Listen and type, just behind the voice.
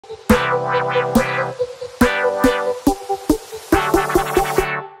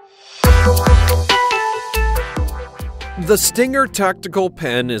The Stinger Tactical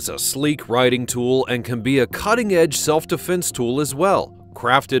Pen is a sleek writing tool and can be a cutting-edge self-defense tool as well.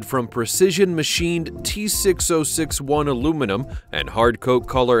 Crafted from precision-machined T6061 aluminum and hard-coat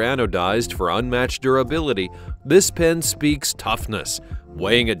color anodized for unmatched durability, this pen speaks toughness.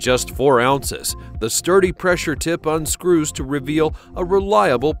 Weighing at just 4 ounces, the sturdy pressure tip unscrews to reveal a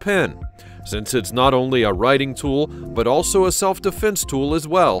reliable pen. Since it's not only a writing tool, but also a self-defense tool as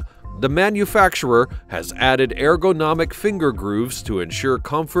well, the manufacturer has added ergonomic finger grooves to ensure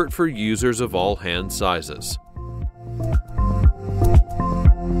comfort for users of all hand sizes.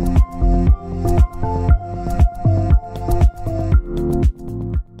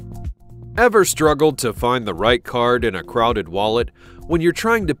 Ever struggled to find the right card in a crowded wallet? When you're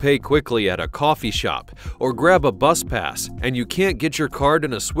trying to pay quickly at a coffee shop or grab a bus pass and you can't get your card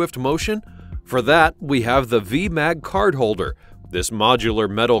in a swift motion? For that, we have the VMAG card holder. This modular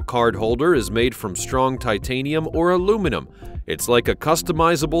metal card holder is made from strong titanium or aluminum. It's like a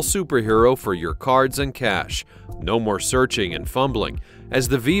customizable superhero for your cards and cash. No more searching and fumbling, as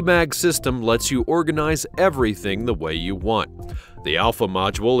the VMAG system lets you organize everything the way you want. The Alpha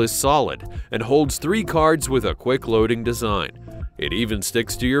module is solid and holds 3 cards with a quick loading design. It even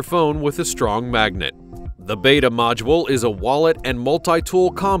sticks to your phone with a strong magnet. The Beta module is a wallet and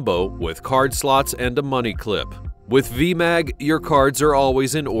multi-tool combo with card slots and a money clip. With VMAG, your cards are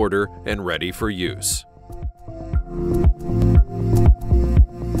always in order and ready for use.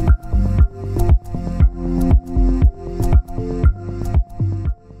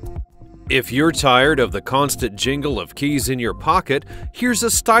 If you're tired of the constant jingle of keys in your pocket, here's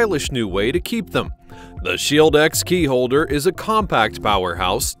a stylish new way to keep them. The ShieldX Key Holder is a compact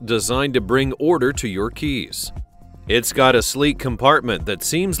powerhouse designed to bring order to your keys. It's got a sleek compartment that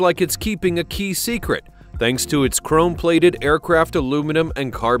seems like it's keeping a key secret, thanks to its chrome-plated aircraft aluminum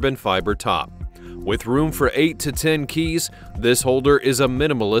and carbon fiber top. With room for 8 to 10 keys, this holder is a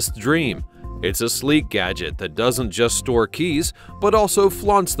minimalist dream. It's a sleek gadget that doesn't just store keys, but also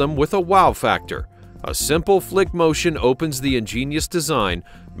flaunts them with a wow factor. A simple flick motion opens the ingenious design,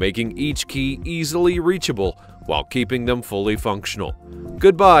 making each key easily reachable while keeping them fully functional.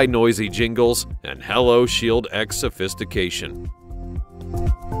 Goodbye, noisy jingles, and hello, ShieldX sophistication.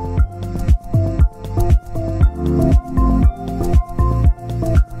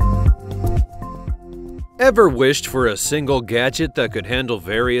 Ever wished for a single gadget that could handle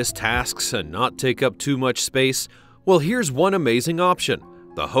various tasks and not take up too much space? Well, here's one amazing option.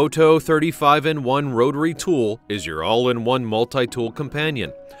 The HOTO 35-in-1 Rotary tool is your all-in-one multi-tool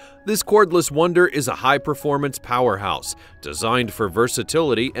companion. This cordless wonder is a high-performance powerhouse designed for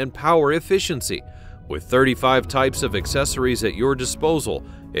versatility and power efficiency. With 35 types of accessories at your disposal,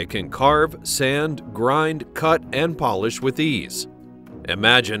 it can carve, sand, grind, cut, and polish with ease.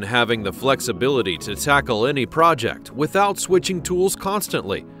 Imagine having the flexibility to tackle any project without switching tools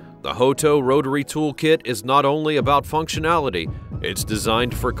constantly. The HOTO Rotary Toolkit is not only about functionality, it's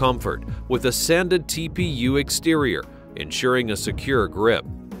designed for comfort with a sanded TPU exterior, ensuring a secure grip.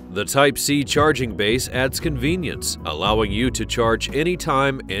 The Type-C charging base adds convenience, allowing you to charge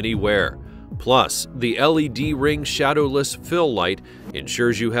anytime, anywhere. Plus, the LED ring shadowless fill light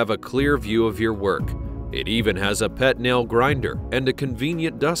ensures you have a clear view of your work. It even has a pet nail grinder and a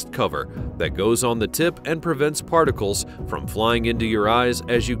convenient dust cover that goes on the tip and prevents particles from flying into your eyes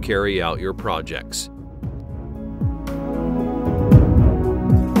as you carry out your projects.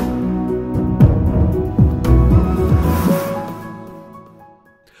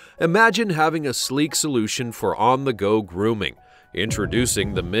 Imagine having a sleek solution for on-the-go grooming.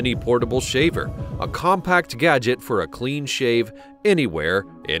 Introducing the Mini Portable Shaver, a compact gadget for a clean shave anywhere,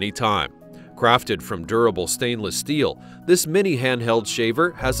 anytime. Crafted from durable stainless steel, this mini handheld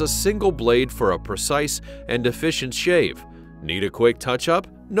shaver has a single blade for a precise and efficient shave. Need a quick touch-up?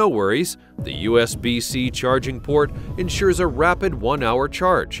 No worries. The USB-C charging port ensures a rapid 1-hour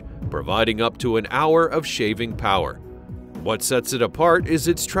charge, providing up to an hour of shaving power. What sets it apart is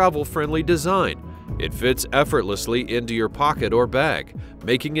its travel-friendly design. It fits effortlessly into your pocket or bag,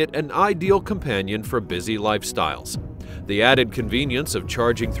 making it an ideal companion for busy lifestyles. The added convenience of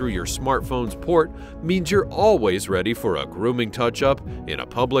charging through your smartphone's port means you're always ready for a grooming touch-up in a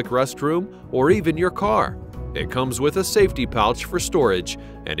public restroom or even your car. It comes with a safety pouch for storage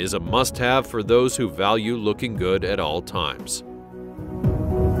and is a must-have for those who value looking good at all times.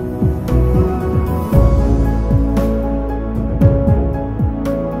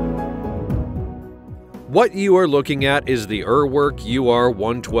 What you are looking at is the Urwerk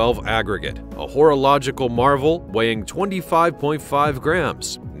UR112 Aggregat, a horological marvel weighing 25.5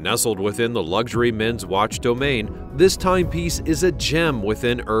 grams. Nestled within the luxury men's watch domain, this timepiece is a gem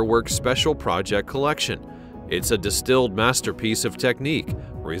within Urwerk's special project collection. It's a distilled masterpiece of technique.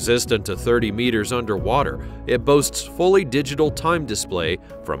 Resistant to 30 meters underwater, it boasts fully digital time display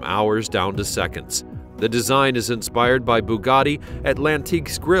from hours down to seconds. The design is inspired by Bugatti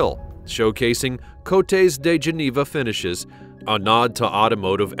Atlantique's grille, showcasing Côtes de Geneva finishes, a nod to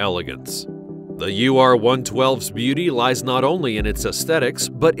automotive elegance. The UR112's beauty lies not only in its aesthetics,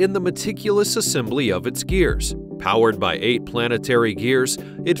 but in the meticulous assembly of its gears. Powered by 8 planetary gears,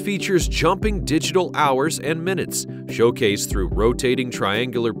 it features jumping digital hours and minutes, showcased through rotating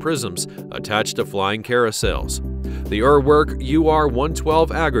triangular prisms attached to flying carousels. The Urwerk UR112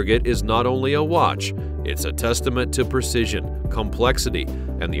 Aggregat is not only a watch, it's a testament to precision, complexity,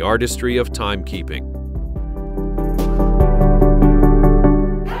 and the artistry of timekeeping.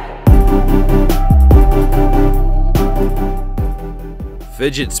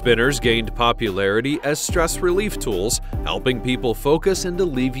 Fidget spinners gained popularity as stress relief tools, helping people focus and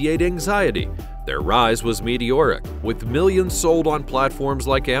alleviate anxiety. Their rise was meteoric, with millions sold on platforms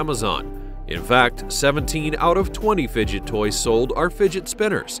like Amazon. In fact, 17 out of 20 fidget toys sold are fidget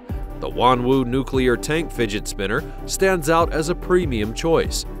spinners. The Wanwu nuclear tank fidget spinner stands out as a premium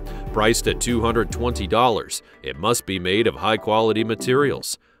choice. Priced at $220, it must be made of high-quality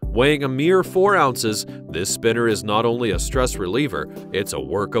materials. Weighing a mere 4 ounces, this spinner is not only a stress reliever, it's a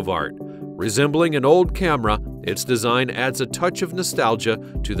work of art. Resembling an old camera, its design adds a touch of nostalgia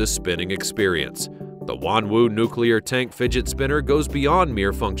to the spinning experience. The Wanwu nuclear tank fidget spinner goes beyond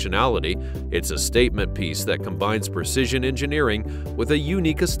mere functionality. It's a statement piece that combines precision engineering with a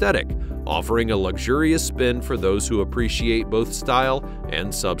unique aesthetic, offering a luxurious spin for those who appreciate both style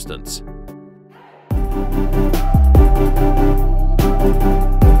and substance.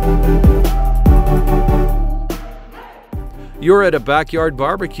 You're at a backyard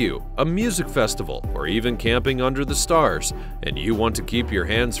barbecue, a music festival, or even camping under the stars, and you want to keep your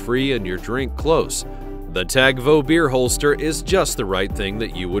hands free and your drink close. The Tagvo beer holster is just the right thing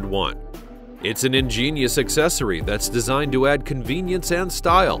that you would want. It's an ingenious accessory that's designed to add convenience and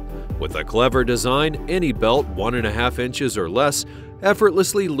style. With a clever design, any belt 1.5 inches or less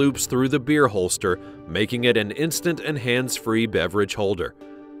effortlessly loops through the beer holster, making it an instant and hands-free beverage holder.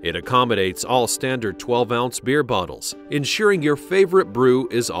 It accommodates all standard 12-ounce beer bottles, ensuring your favorite brew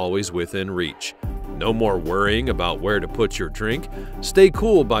is always within reach. No more worrying about where to put your drink. Stay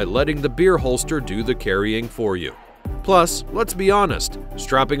cool by letting the beer holster do the carrying for you. Plus, let's be honest,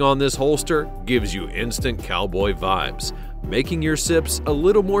 strapping on this holster gives you instant cowboy vibes, making your sips a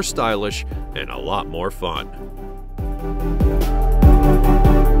little more stylish and a lot more fun.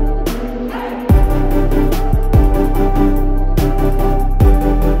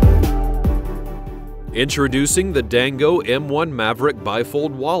 Introducing the Dango M1 Maverick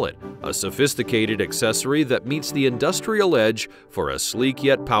Bifold wallet, a sophisticated accessory that meets the industrial edge for a sleek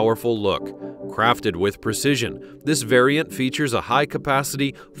yet powerful look. Crafted with precision, this variant features a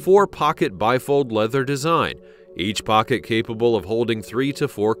high-capacity 4-pocket bifold leather design, each pocket capable of holding 3 to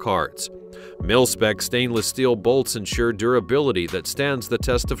 4 cards. Mil-spec stainless steel bolts ensure durability that stands the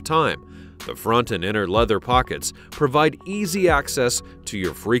test of time. The front and inner leather pockets provide easy access to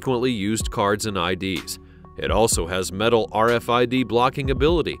your frequently used cards and IDs. It also has metal RFID blocking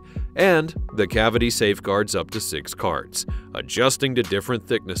ability, and the cavity safeguards up to 6 cards, adjusting to different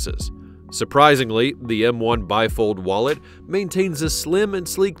thicknesses. Surprisingly, the M1 Bifold wallet maintains a slim and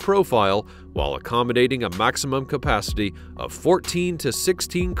sleek profile while accommodating a maximum capacity of 14 to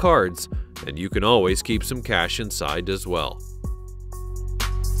 16 cards, and you can always keep some cash inside as well.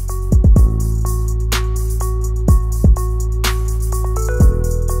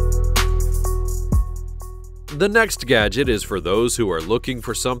 The next gadget is for those who are looking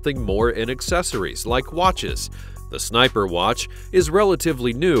for something more in accessories, like watches. The Snyper watch is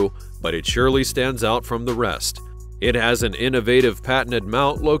relatively new, but it surely stands out from the rest. It has an innovative patented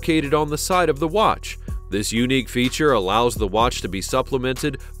mount located on the side of the watch. This unique feature allows the watch to be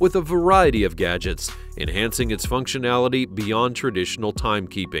supplemented with a variety of gadgets, enhancing its functionality beyond traditional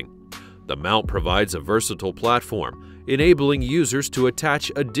timekeeping. The mount provides a versatile platform, enabling users to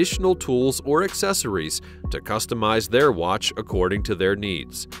attach additional tools or accessories to customize their watch according to their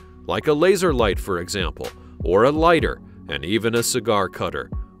needs, like a laser light, for example, or a lighter, and even a cigar cutter.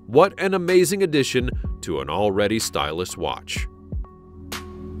 What an amazing addition to an already stylish watch!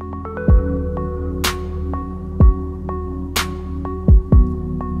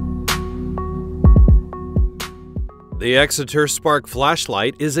 The Xeter Spark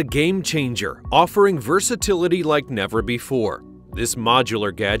flashlight is a game changer, offering versatility like never before. This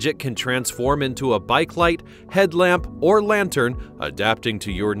modular gadget can transform into a bike light, headlamp, or lantern, adapting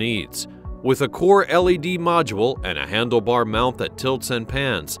to your needs. With a core LED module and a handlebar mount that tilts and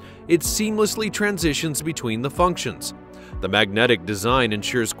pans, it seamlessly transitions between the functions. The magnetic design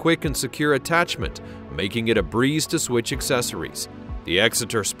ensures quick and secure attachment, making it a breeze to switch accessories. The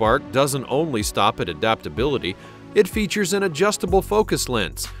Xeter Spark doesn't only stop at adaptability, it features an adjustable focus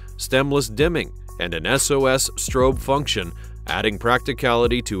lens, stemless dimming, and an SOS strobe function, adding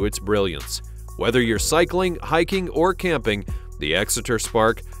practicality to its brilliance. Whether you're cycling, hiking, or camping, the Xeter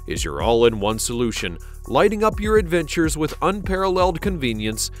Spark is your all-in-one solution, lighting up your adventures with unparalleled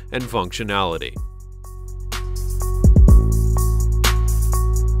convenience and functionality.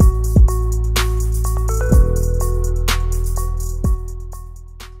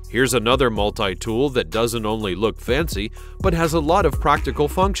 Here's another multi-tool that doesn't only look fancy, but has a lot of practical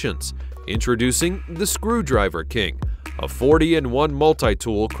functions. Introducing the ScrewDriverKing, a 40-in-1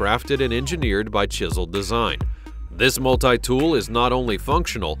 multi-tool crafted and engineered by Chiseled Design. This multi-tool is not only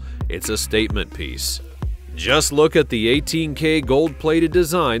functional, it's a statement piece. Just look at the 18K gold-plated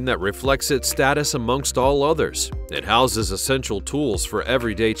design that reflects its status amongst all others. It houses essential tools for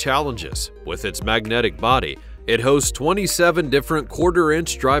everyday challenges. With its magnetic body, it hosts 27 different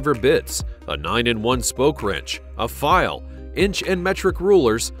 1/4-inch driver bits, a 9-in-1 spoke wrench, a file, inch and metric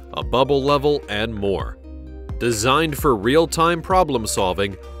rulers, a bubble level, and more. Designed for real-time problem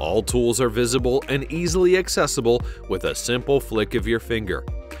solving, all tools are visible and easily accessible with a simple flick of your finger.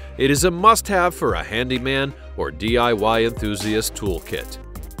 It is a must-have for a handyman or DIY enthusiast toolkit.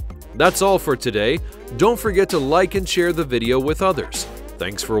 That's all for today. Don't forget to like and share the video with others.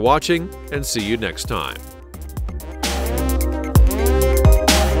 Thanks for watching, and see you next time.